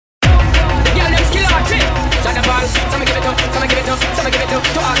Some give it to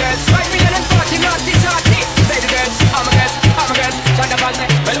our girls. Right me and party, naughty, naughty. Baby girls, I'm a girl, shut up and say.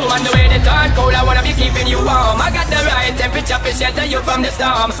 Well, woman, the way they turn cold, I wanna be keeping you warm. I got the right temperature to shelter you from the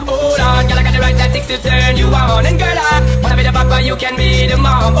storm. Hold on, girl, I got the right tactics to turn you on. And girl, I wanna be the papa, you can be the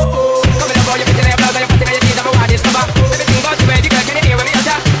mom. Oh oh, coming up, boy, you're fitting your blouse and you're putting your jeans. I'm a wild discover. Everything goes to bed, you girl, can you hear me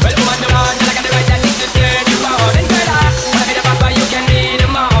utter? Well, woman, the one, girl, I got the right tactics to turn you on. And girl, I wanna be the papa, you can be the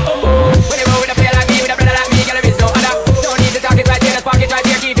mom. Oh oh, when you roll with a player like me, with a brother like me, girl, there is no other. Don't need to talk it right here, let's park it right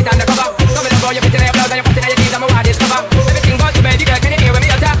here, keep it undercover. Coming up, boy, you're fitting your blouse and you're putting your jeans. I'm a wild discover. Everything goes to bed, you girl, can you hear me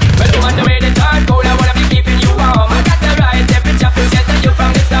utter? Well, woman, the way they turn cold, I wanna be keeping you warm. I got the right temperature to shelter you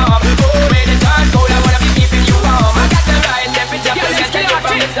from the storm. Oh, the way they turn cold, I wanna be keeping you warm. I got the right temperature to shelter you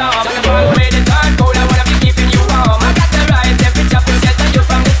from the storm. The way they turn cold, I wanna be keeping you warm. I got the right temperature to shelter you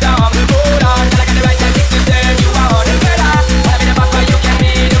from the storm. Hold on, I got the right tactics to turn you on. And girl, I wanna be the papa, you can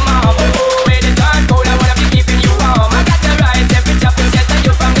be the mom. Oh, the way they turn cold, I wanna be keeping you warm. I got the right temperature to shelter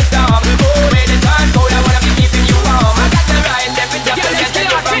you from the storm. Oh, the way they turn cold, I wanna be keeping you warm. I got the right temperature to shelter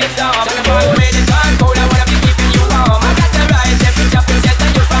you from the storm. The way they turn cold, I wanna be keeping you warm. I got the right temperature to shelter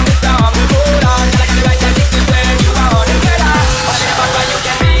you from the storm. Hold on, I got the right tactics to turn you on. And girl, I wanna be the papa, you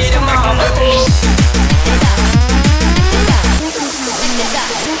can be the mom.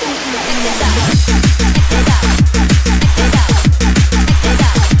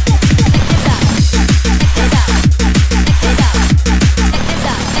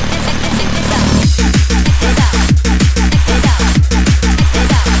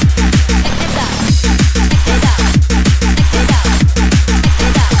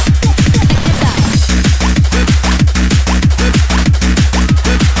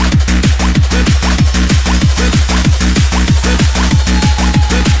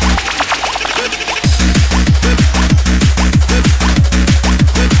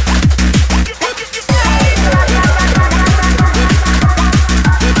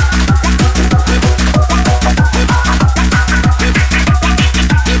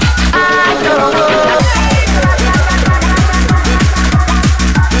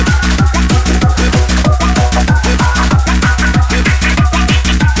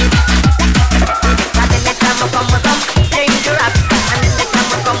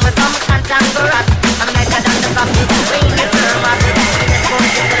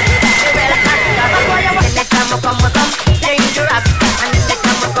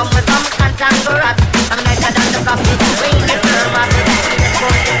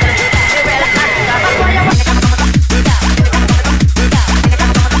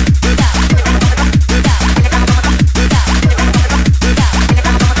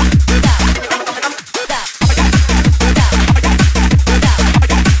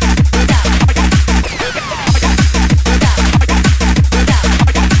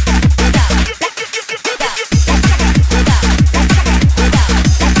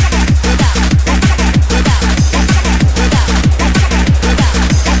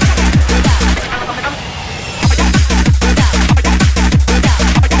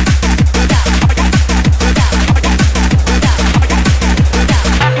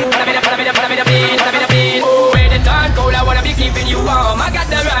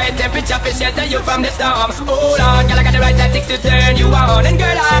 Shelter you from the storm. Hold on, girl, I got the right tactics to turn you on. And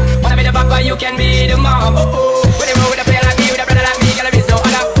girl, I wanna be the papa, you can be the mom. Oh oh, when you roll with a player like me, with a brother like me, girl, there is no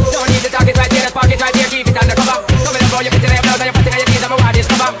other. Don't need to talk it right here, let's park it right here, keep it undercover. Coming up, boy, you're fitting your blouse and you're putting your